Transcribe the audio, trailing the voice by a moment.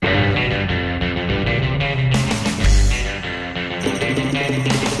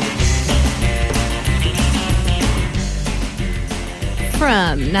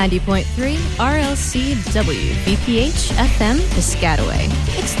From 90.3 RLCW VPH FM Piscataway,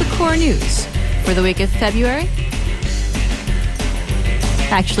 it's the Core News for the week of February.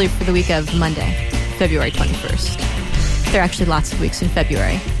 Actually, for the week of Monday, February 21st. There are actually lots of weeks in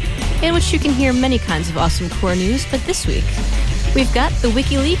February, in which you can hear many kinds of awesome Core News, but this week, we've got the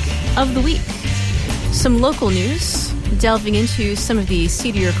WikiLeak of the week. Some local news, delving into some of the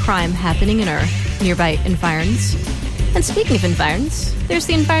seedier crime happening in our nearby environs. And speaking of environs, there's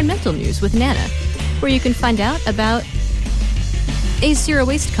the environmental news with Nana, where you can find out about a zero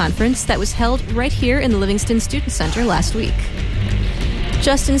waste conference that was held right here in the Livingston Student Center last week.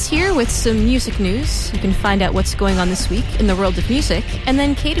 Justin's here with some music news. You can find out what's going on this week in the world of music, and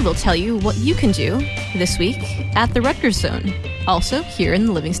then Katie will tell you what you can do this week at the Rutgers Zone, also here in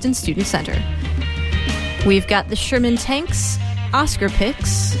the Livingston Student Center. We've got the Sherman Tanks Oscar picks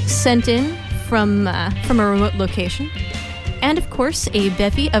sent in from a remote location. And, of course, a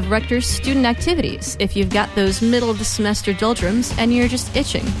bevy of Rutgers student activities if you've got those middle-of-the-semester doldrums and you're just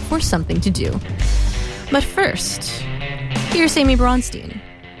itching for something to do. But first, here's Amy Bronstein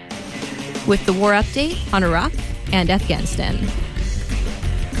with the war update on Iraq and Afghanistan.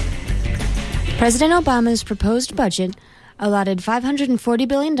 President Obama's proposed budget allotted $540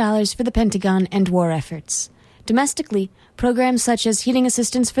 billion for the Pentagon and war efforts. Domestically, programs such as heating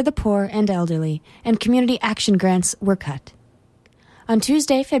assistance for the poor and elderly and community action grants were cut. On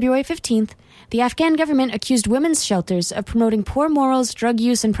Tuesday, February 15th, the Afghan government accused women's shelters of promoting poor morals, drug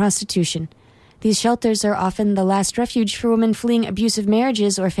use, and prostitution. These shelters are often the last refuge for women fleeing abusive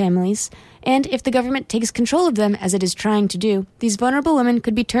marriages or families, and if the government takes control of them, as it is trying to do, these vulnerable women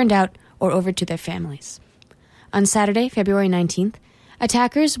could be turned out or over to their families. On Saturday, February 19th,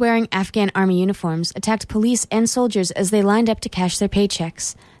 attackers wearing Afghan army uniforms attacked police and soldiers as they lined up to cash their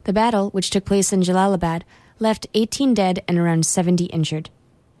paychecks. The battle, which took place in Jalalabad, left 18 dead and around 70 injured.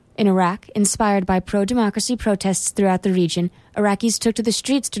 In Iraq, inspired by pro-democracy protests throughout the region, Iraqis took to the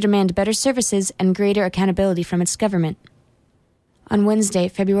streets to demand better services and greater accountability from its government. On Wednesday,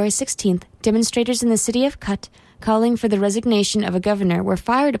 February 16th, demonstrators in the city of Kut calling for the resignation of a governor were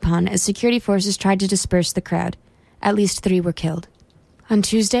fired upon as security forces tried to disperse the crowd. At least 3 were killed. On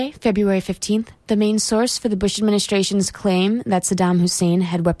Tuesday, February 15th, the main source for the Bush administration's claim that Saddam Hussein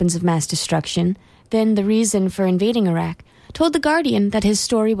had weapons of mass destruction, then the reason for invading Iraq, told The Guardian that his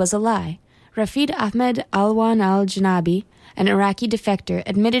story was a lie. Rafid Ahmed Alwan al-Janabi, an Iraqi defector,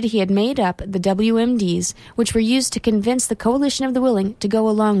 admitted he had made up the WMDs, which were used to convince the Coalition of the Willing to go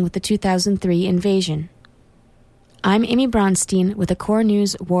along with the 2003 invasion. I'm Amy Bronstein with a Core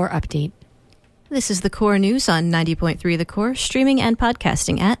News War Update. This is the Core News on 90.3 The Core, streaming and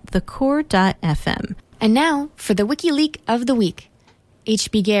podcasting at thecore.fm. And now for the WikiLeak of the week.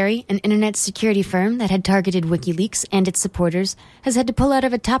 HB Gary, an internet security firm that had targeted WikiLeaks and its supporters, has had to pull out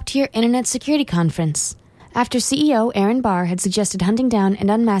of a top-tier internet security conference. After CEO Aaron Barr had suggested hunting down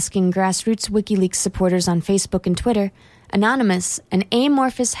and unmasking grassroots WikiLeaks supporters on Facebook and Twitter, Anonymous, an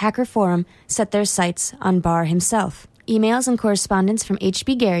amorphous hacker forum, set their sights on Barr himself. Emails and correspondence from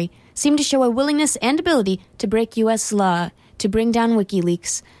HB Gary seem to show a willingness and ability to break U.S. law to bring down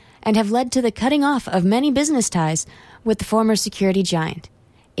WikiLeaks and have led to the cutting off of many business ties with the former security giant.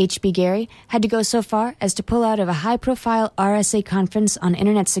 HB Gary had to go so far as to pull out of a high-profile RSA conference on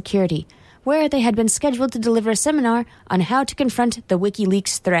internet security, where they had been scheduled to deliver a seminar on how to confront the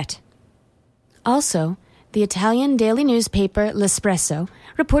WikiLeaks threat. Also, the Italian daily newspaper L'Espresso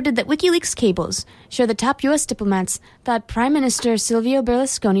reported that WikiLeaks cables show the top U.S. diplomats thought Prime Minister Silvio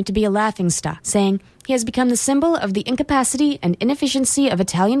Berlusconi to be a laughingstock, saying he has become the symbol of the incapacity and inefficiency of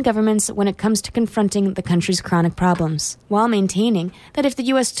Italian governments when it comes to confronting the country's chronic problems, while maintaining that if the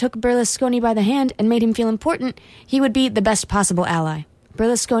U.S. took Berlusconi by the hand and made him feel important, he would be the best possible ally.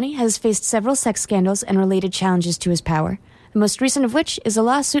 Berlusconi has faced several sex scandals and related challenges to his power, the most recent of which is a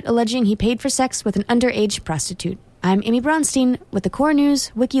lawsuit alleging he paid for sex with an underage prostitute. I'm Amy Bronstein with the Core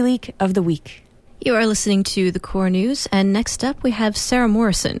News WikiLeak of the Week. You are listening to the Core News, and next up we have Sarah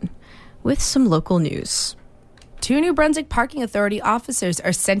Morrison with some local news. 2 New Brunswick Parking Authority officers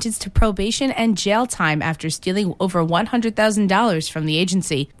are sentenced to probation and jail time after stealing over $100,000 from the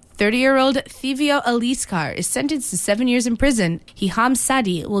agency. 30-year-old Thivio Aliskar is sentenced to 7 years in prison. Hiham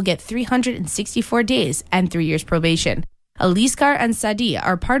Sadi will get 364 days and 3 years probation. Aliskar and Sadi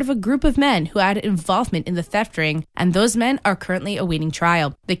are part of a group of men who had involvement in the theft ring, and those men are currently awaiting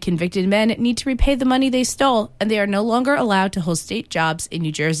trial. The convicted men need to repay the money they stole, and they are no longer allowed to hold state jobs in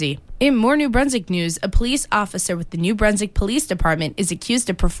New Jersey. In more New Brunswick news, a police officer with the New Brunswick Police Department is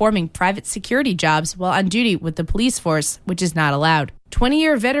accused of performing private security jobs while on duty with the police force, which is not allowed.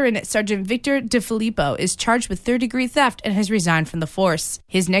 20-year veteran Sergeant Victor DeFilippo is charged with third-degree theft and has resigned from the force.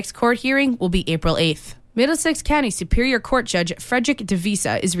 His next court hearing will be April 8th. Middlesex County Superior Court Judge Frederick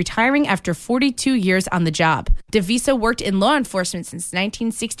DeVisa is retiring after 42 years on the job. DeVisa worked in law enforcement since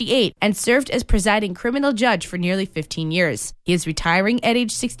 1968 and served as presiding criminal judge for nearly 15 years. He is retiring at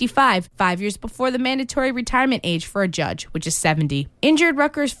age 65, 5 years before the mandatory retirement age for a judge, which is 70. Injured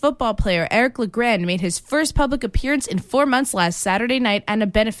Rutgers football player Eric LeGrand made his first public appearance in 4 months last Saturday night on a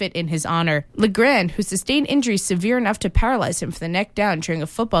benefit in his honor. LeGrand, who sustained injuries severe enough to paralyze him from the neck down during a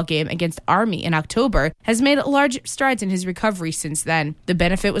football game against Army in October, has made large strides in his recovery since then. The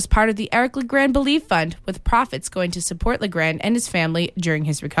benefit was part of the Eric LeGrand Believe Fund, with profits going to support LeGrand and his family during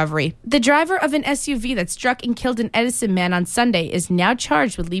his recovery. The driver of an SUV that struck and killed an Edison man on Sunday is now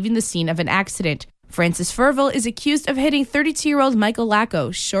charged with leaving the scene of an accident. Francis Ferville is accused of hitting 32-year-old Michael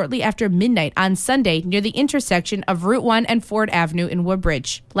Lacko shortly after midnight on Sunday near the intersection of Route 1 and Ford Avenue in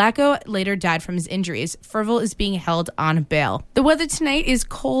Woodbridge. Lacko later died from his injuries. Ferville is being held on bail. The weather tonight is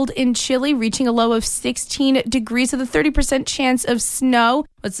cold and chilly, reaching a low of 16 degrees with a 30% chance of snow,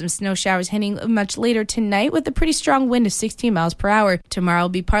 with some snow showers hitting much later tonight with a pretty strong wind of 16 miles per hour. Tomorrow will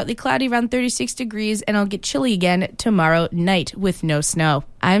be partly cloudy around 36 degrees, and it'll get chilly again tomorrow night with no snow.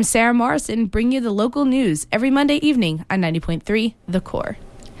 I'm Sarah Morrison, bringing you the local news every Monday evening on 90.3 The Core.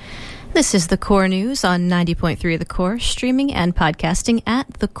 This is The Core News on 90.3 The Core, streaming and podcasting at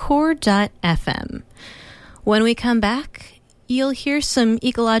thecore.fm. When we come back, you'll hear some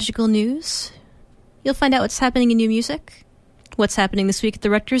ecological news. You'll find out what's happening in new music, what's happening this week at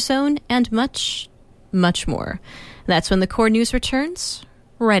the Rutgers Zone, and much, much more. That's when The Core News returns,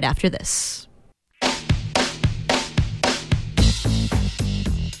 right after this.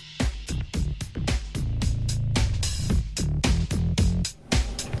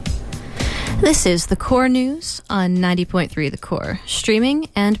 This is The Core News on 90.3 The Core, streaming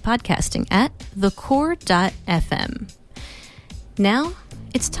and podcasting at thecore.fm. Now,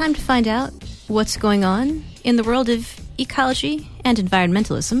 it's time to find out what's going on in the world of ecology and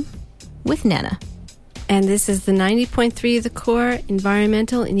environmentalism with Nana. And this is the 90.3 The Core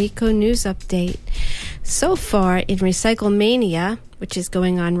Environmental and Eco News Update. So far in Recycle Mania, which is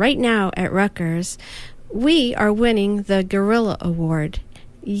going on right now at Rutgers, we are winning the Gorilla Award.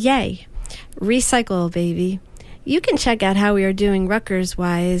 Yay! Recycle, baby. You can check out how we are doing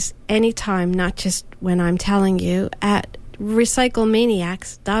Rutgers-wise anytime, not just when I'm telling you, at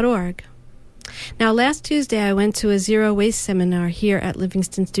recyclemaniacs.org. Now, last Tuesday, I went to a zero waste seminar here at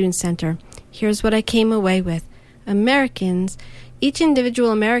Livingston Student Center. Here's what I came away with. Each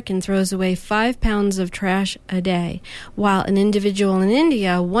individual American throws away 5 pounds of trash a day, while an individual in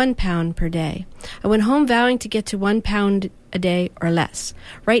India, 1 pound per day. I went home vowing to get to 1 pound a day or less.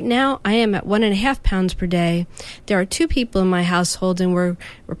 Right now, I am at 1.5 pounds per day. There are 2 people in my household, and we're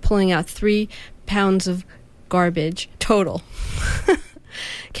pulling out 3 pounds of garbage total.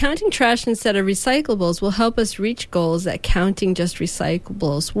 Counting trash instead of recyclables will help us reach goals that counting just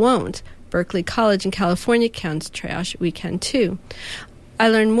recyclables won't. Berkeley College in California counts trash. We can too. I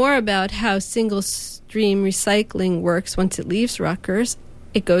learned more about how single-stream recycling works once it leaves Rutgers.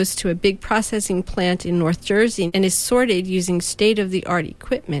 It goes to a big processing plant in North Jersey and is sorted using state-of-the-art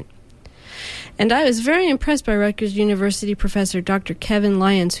equipment. And I was very impressed by Rutgers University professor Dr. Kevin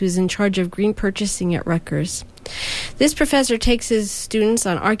Lyons, who is in charge of green purchasing at Rutgers. This professor takes his students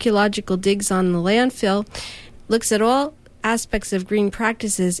on archaeological digs on the landfill, looks at all aspects of green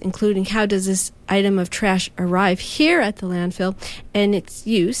practices, including how does this item of trash arrive here at the landfill and its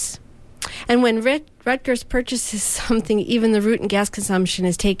use. And when Rutgers purchases something, even the route and gas consumption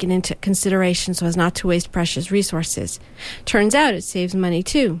is taken into consideration so as not to waste precious resources. Turns out it saves money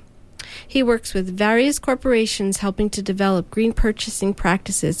too. He works with various corporations helping to develop green purchasing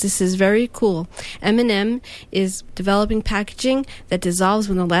practices. This is very cool. M&M is developing packaging that dissolves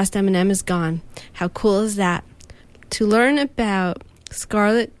when the last M&M is gone. How cool is that? To learn about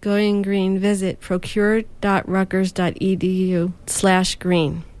Scarlet Going Green, visit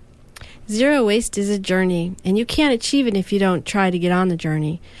procure.rutgers.edu/green. Zero waste is a journey, and you can't achieve it if you don't try to get on the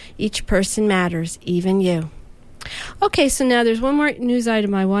journey. Each person matters, even you. Okay, so now there's one more news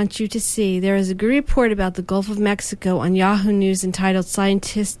item I want you to see. There is a good report about the Gulf of Mexico on Yahoo News entitled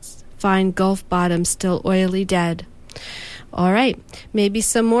 "Scientists Find Gulf Bottom Still Oily Dead." All right, maybe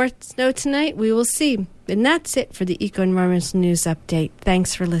some more snow tonight. We will see. And that's it for the Eco-Environmental News Update.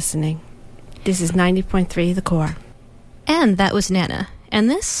 Thanks for listening. This is 90.3 The Core. And that was Nana. And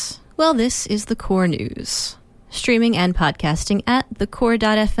this? Well, this is The Core News. Streaming and podcasting at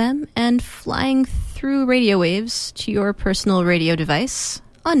thecore.fm and flying through radio waves to your personal radio device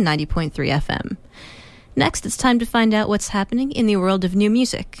on 90.3 FM. Next, it's time to find out what's happening in the world of new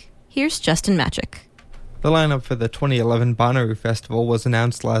music. Here's Justin Magic. The lineup for the 2011 Bonnaroo Festival was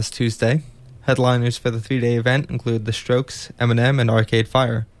announced last Tuesday. Headliners for the 3-day event include The Strokes, Eminem, and Arcade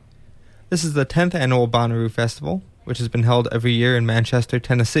Fire. This is the 10th annual Bonnaroo Festival, which has been held every year in Manchester,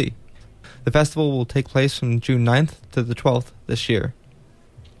 Tennessee. The festival will take place from June 9th to the 12th this year.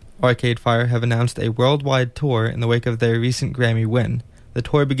 Arcade Fire have announced a worldwide tour in the wake of their recent Grammy win. The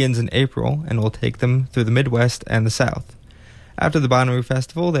tour begins in April and will take them through the Midwest and the South. After the Bonnaroo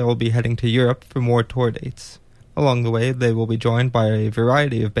Festival, they will be heading to Europe for more tour dates. Along the way, they will be joined by a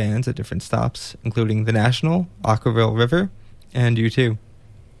variety of bands at different stops, including The National, Aquaville River, and U2.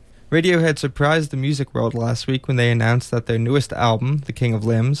 Radiohead surprised the music world last week when they announced that their newest album, The King of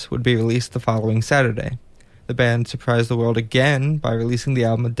Limbs, would be released the following Saturday. The band surprised the world again by releasing the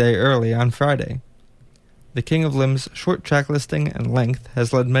album a day early on Friday. The King of Limbs' short track listing and length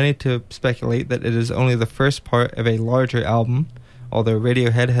has led many to speculate that it is only the first part of a larger album, although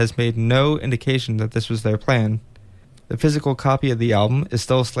Radiohead has made no indication that this was their plan. The physical copy of the album is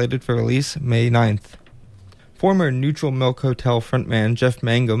still slated for release May 9th. Former Neutral Milk Hotel frontman Jeff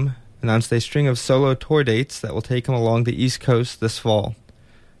Mangum announced a string of solo tour dates that will take him along the East Coast this fall.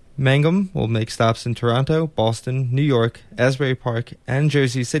 Mangum will make stops in Toronto, Boston, New York, Asbury Park, and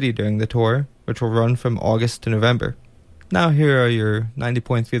Jersey City during the tour, which will run from August to November. Now here are your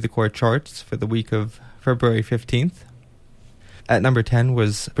 90.3 The Core charts for the week of February 15th. At number 10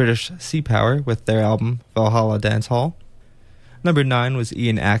 was British Sea Power with their album Valhalla Dance Hall. Number 9 was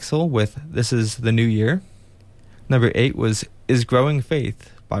Ian Axel with This Is the New Year. Number 8 was Is Growing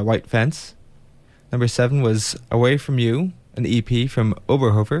Faith by White Fence. Number 7 was Away From You, an EP from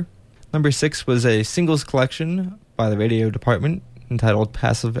Oberhofer. Number 6 was a singles collection by the Radio Department entitled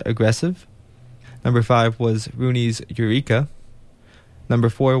Passive Aggressive. Number 5 was Rooney's Eureka. Number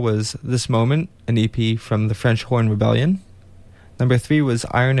 4 was This Moment, an EP from the French Horn Rebellion. Number 3 was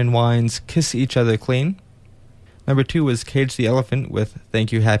Iron and Wine's Kiss Each Other Clean. Number 2 was Cage the Elephant with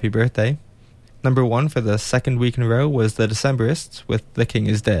Thank You Happy Birthday. Number 1 for the second week in a row was The Decemberists with The King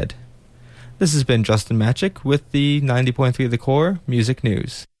Is Dead. This has been Justin Magic with the 90.3 The Core Music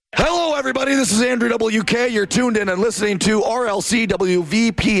News. Hello, everybody. This is Andrew WK. You're tuned in and listening to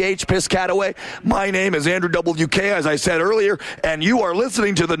RLCWVPH Piscataway. My name is Andrew WK, as I said earlier, and you are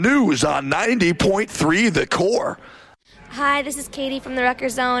listening to the news on 90.3 The Core. Hi, this is Katie from the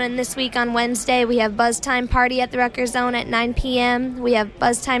Rutgers Zone, and this week on Wednesday we have Buzz Time Party at the Rutgers Zone at 9 p.m. We have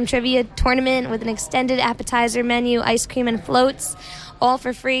Buzz Time Trivia Tournament with an extended appetizer menu, ice cream, and floats, all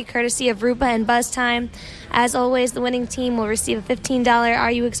for free, courtesy of Rupa and Buzz Time. As always, the winning team will receive a $15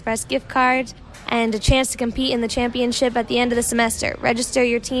 RU Express gift card and a chance to compete in the championship at the end of the semester. Register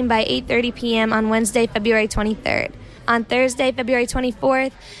your team by 8:30 p.m. on Wednesday, February 23rd. On Thursday, February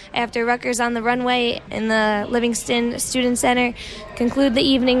 24th, after Rutgers on the Runway in the Livingston Student Center, conclude the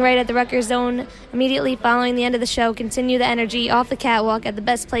evening right at the Rutgers Zone. Immediately following the end of the show, continue the energy off the catwalk at the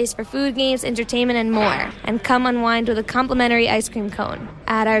best place for food, games, entertainment, and more. And come unwind with a complimentary ice cream cone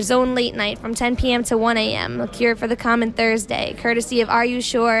at our Zone Late Night from 10 p.m. to 1 a.m. A Cure for the Common Thursday, courtesy of Are You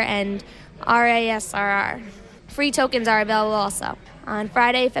Sure and RASRR. Free tokens are available also. On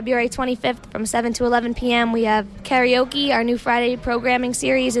Friday, February 25th from 7 to 11 p.m., we have karaoke. Our new Friday programming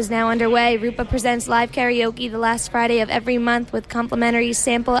series is now underway. Rupa presents live karaoke the last Friday of every month with complimentary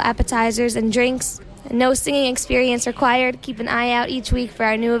sample appetizers and drinks. No singing experience required. Keep an eye out each week for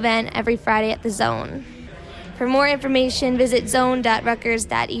our new event every Friday at the Zone. For more information, visit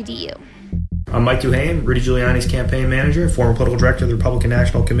zone.rutgers.edu. I'm Mike Duhane, Rudy Giuliani's campaign manager, former political director of the Republican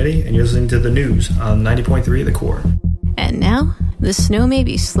National Committee, and you're listening to the news on 90.3 The Core. And now, the snow may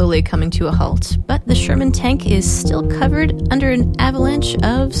be slowly coming to a halt, but the Sherman tank is still covered under an avalanche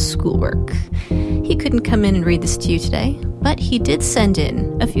of schoolwork. He couldn't come in and read this to you today, but he did send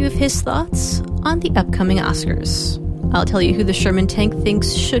in a few of his thoughts on the upcoming Oscars. I'll tell you who the Sherman tank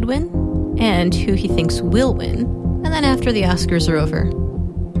thinks should win, and who he thinks will win, and then after the Oscars are over,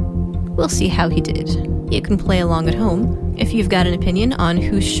 we'll see how he did. You can play along at home. If you've got an opinion on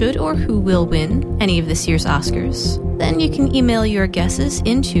who should or who will win any of this year's Oscars, then you can email your guesses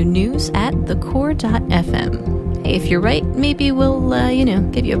into news@thecore.fm. Hey, if you're right, maybe we'll,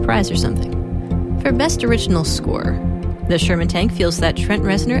 give you a prize or something. For Best Original Score, the Sherman Tank feels that Trent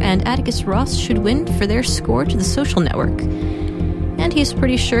Reznor and Atticus Ross should win for their score to The Social Network. And he's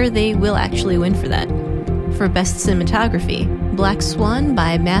pretty sure they will actually win for that. For Best Cinematography, Black Swan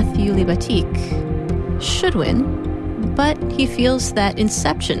by Matthew Libatique should win, but he feels that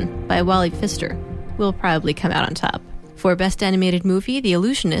Inception by Wally Pfister will probably come out on top. For Best Animated Movie, The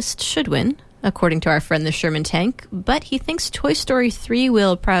Illusionist should win, according to our friend the Sherman Tank, but he thinks Toy Story 3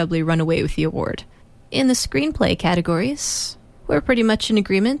 will probably run away with the award. In the screenplay categories, we're pretty much in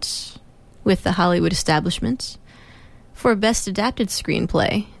agreement with the Hollywood establishment. For Best Adapted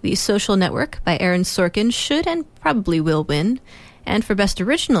Screenplay, The Social Network by Aaron Sorkin should and probably will win, and for Best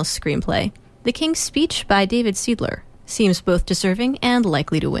Original Screenplay, The King's Speech by David Seidler seems both deserving and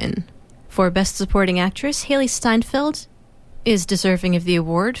likely to win. For Best Supporting Actress, Haley Steinfeld is deserving of the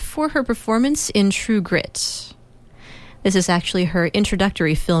award for her performance in True Grit. This is actually her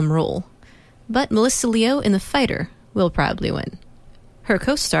introductory film role, but Melissa Leo in The Fighter will probably win. Her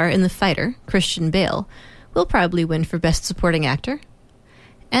co-star in The Fighter, Christian Bale, will probably win for Best Supporting Actor.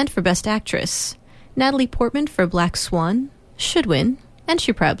 And for Best Actress, Natalie Portman for Black Swan should win, and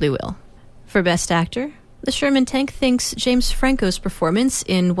she probably will. For Best Actor, the Sherman Tank thinks James Franco's performance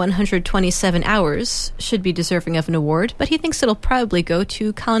in 127 Hours should be deserving of an award, but he thinks it'll probably go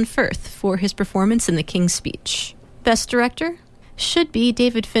to Colin Firth for his performance in The King's Speech. Best Director should be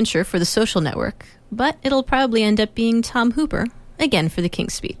David Fincher for The Social Network, but it'll probably end up being Tom Hooper, again for The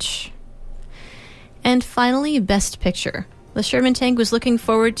King's Speech. And finally, Best Picture. The Sherman Tank was looking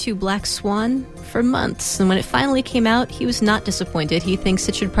forward to Black Swan for months, and when it finally came out, he was not disappointed. He thinks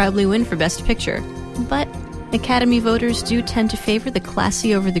it should probably win for Best Picture. But Academy voters do tend to favor the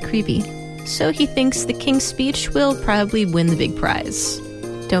classy over the creepy, so he thinks The King's Speech will probably win the big prize.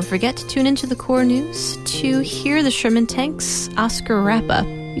 Don't forget to tune into the Core News to hear the Sherman Tank's Oscar wrap-up.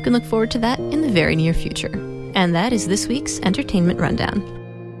 You can look forward to that in the very near future. And that is this week's Entertainment Rundown.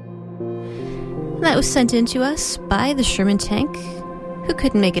 That was sent in to us by the Sherman Tank, who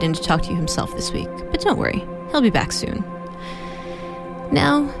couldn't make it in to talk to you himself this week. But don't worry, he'll be back soon.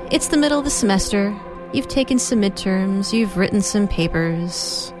 Now, it's the middle of the semester. You've taken some midterms, you've written some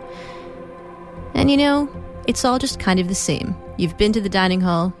papers. And you know, it's all just kind of the same. You've been to the dining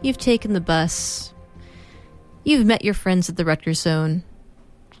hall, you've taken the bus, you've met your friends at the Rutgers Zone.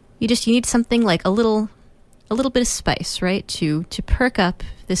 You need something like a little bit of spice, right, to perk up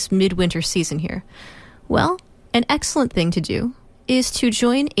this midwinter season here. Well, an excellent thing to do is to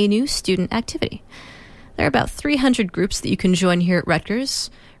join a new student activity. There are about 300 groups that you can join here at Rutgers,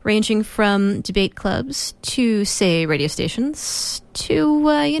 ranging from debate clubs to, say, radio stations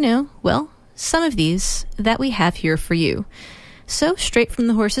to, some of these that we have here for you. So, straight from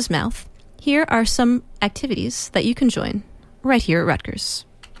the horse's mouth, here are some activities that you can join right here at Rutgers.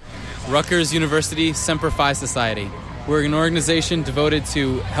 Rutgers University Semper Fi Society. We're an organization devoted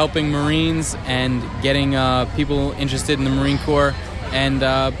to helping Marines and getting people interested in the Marine Corps and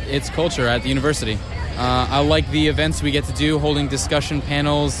its culture at the university. I like the events we get to do, holding discussion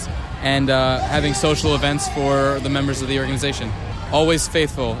panels and having social events for the members of the organization. Always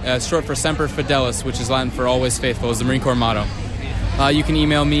faithful, short for Semper Fidelis, which is Latin for always faithful, is the Marine Corps motto. You can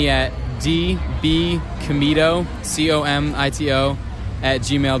email me at dbcomito, comito,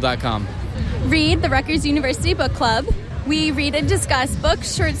 @gmail.com. Read the Rutgers University Book Club. We read and discuss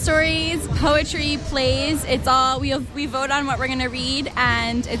books, short stories, poetry, plays. It's all, we vote on what we're going to read,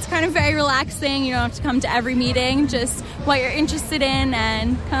 and it's kind of very relaxing. You don't have to come to every meeting, just what you're interested in,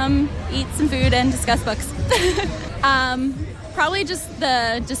 and come eat some food and discuss books. Probably just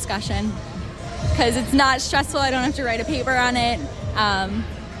the discussion, because it's not stressful. I don't have to write a paper on it.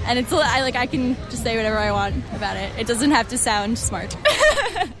 And it's I can just say whatever I want about it. It doesn't have to sound smart.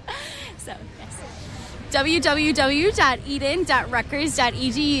 So, yes.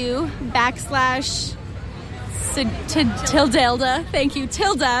 www.eden.rutgers.edu/tildelda. Thank you,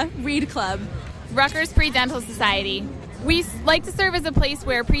 Tilda Read Club. Rutgers Pre-Dental Society. We like to serve as a place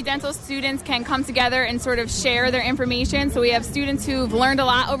where pre-dental students can come together and sort of share their information. So we have students who've learned a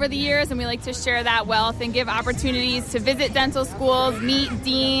lot over the years, and we like to share that wealth and give opportunities to visit dental schools, meet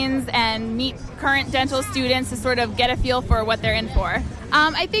deans, and meet current dental students to sort of get a feel for what they're in for.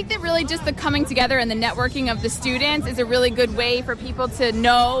 I think that really just the coming together and the networking of the students is a really good way for people to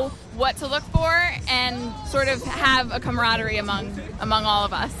know what to look for and sort of have a camaraderie among all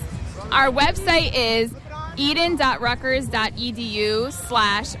of us. Our website is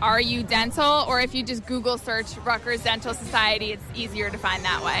eden.rutgers.edu/rudental, or if you just Google search Rutgers Dental Society, it's easier to find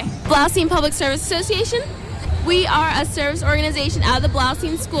that way. Blousing Public Service Association. We are a service organization out of the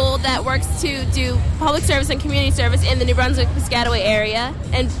Blaustein School that works to do public service and community service in the New Brunswick-Piscataway area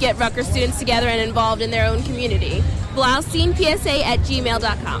and get Rutgers students together and involved in their own community.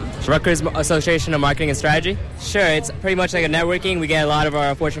 BlausteinPSA@gmail.com. Rutgers Association of Marketing and Strategy? Sure, it's pretty much like a networking. We get a lot of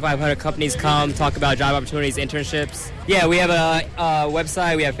our Fortune 500 companies come, talk about job opportunities, internships. Yeah, we have a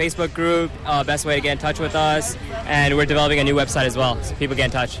website, we have a Facebook group, best way to get in touch with us, and we're developing a new website as well, so people get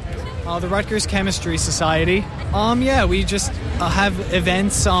in touch. The Rutgers Chemistry Society. We just have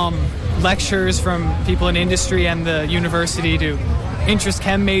events, lectures from people in industry and the university to interest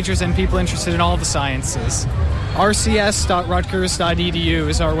chem majors and people interested in all the sciences. rcs.rutgers.edu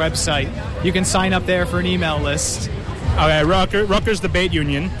is our website. You can sign up there for an email list. Okay, Rutgers Debate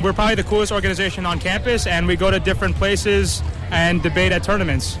Union. We're probably the coolest organization on campus, and we go to different places and debate at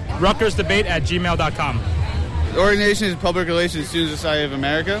tournaments. RutgersDebate@gmail.com. The organization is Public Relations Student Society of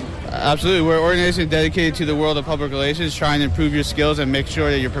America. Absolutely. We're an organization dedicated to the world of public relations, trying to improve your skills and make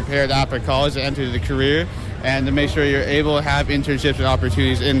sure that you're prepared after college to enter the career and to make sure you're able to have internships and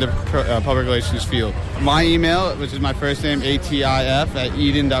opportunities in the public relations field. My email, which is my first name,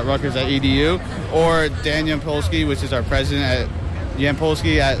 atif@eden.rutgers.edu, or Dan Yampolsky, which is our president at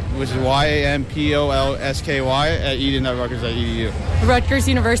Yampolsky, which is YAMPOLSKY@eden.rutgers.edu. Rutgers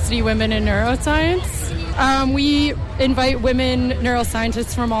University Women in Neuroscience. We invite women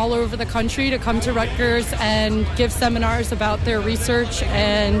neuroscientists from all over the country to come to Rutgers and give seminars about their research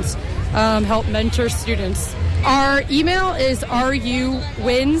and help mentor students. Our email is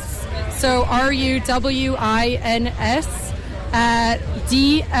ruwins, so RUWINS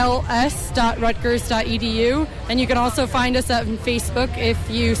 @dls.rutgers.edu, and you can also find us on Facebook if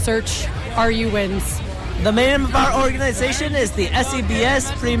you search RUwins. The name of our organization is the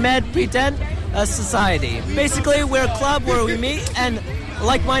SEBS Pre-Med Pre-Dent Society. Basically, we're a club where we meet and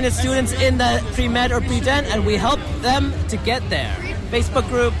like-minded students in the pre-med or pre-dent, and we help them to get there. Facebook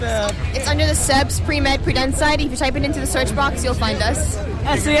group. It's under the SEBS Pre-Med Pre-Dent Society. If you type it into the search box, you'll find us.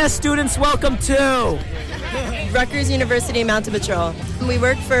 SAS students, welcome to Rutgers University Mounted Patrol. We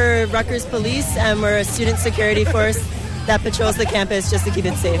work for Rutgers Police, and we're a student security force that patrols the campus just to keep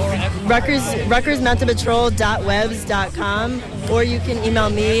it safe. RutgersMountedPatrol.webs.com, or you can email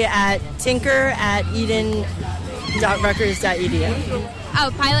me at tinker@eden.rutgers.edu.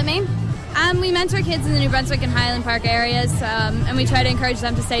 Oh, Pilot Me. We mentor kids in the New Brunswick and Highland Park areas, and we try to encourage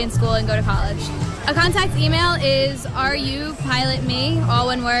them to stay in school and go to college. A contact email is rupilotme, all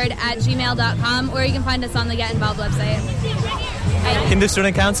one word, @gmail.com, or you can find us on the Get Involved website. Hindu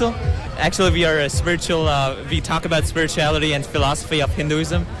Student Council. Actually, we are a spiritual, we talk about spirituality and philosophy of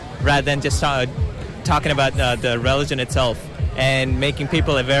Hinduism rather than just talking about the religion itself and making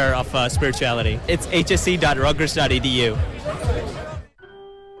people aware of spirituality. It's hsc.rutgers.edu.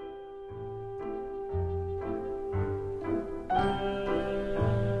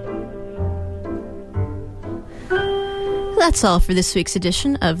 That's all for this week's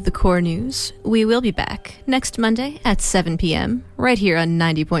edition of The Core News. We will be back next Monday at 7 p.m. right here on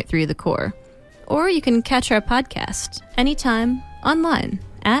 90.3 The Core. Or you can catch our podcast anytime online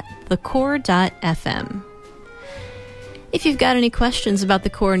at thecore.fm. If you've got any questions about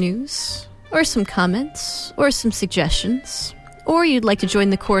The Core News, or some comments, or some suggestions, or you'd like to join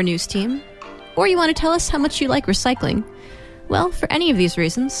the Core News team, or you want to tell us how much you like recycling, well, for any of these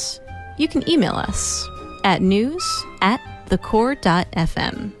reasons, you can email us at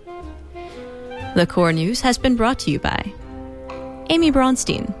news@thecore.fm. The Core News has been brought to you by Amy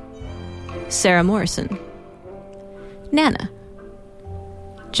Braunstein, Sarah Morrison, Nana,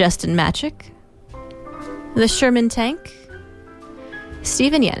 Justin Machick, the Sherman Tank,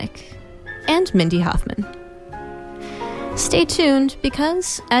 Stephen Yannick, and Mindy Hoffman. Stay tuned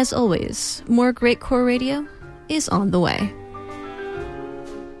because, as always, more great Core Radio is on the way.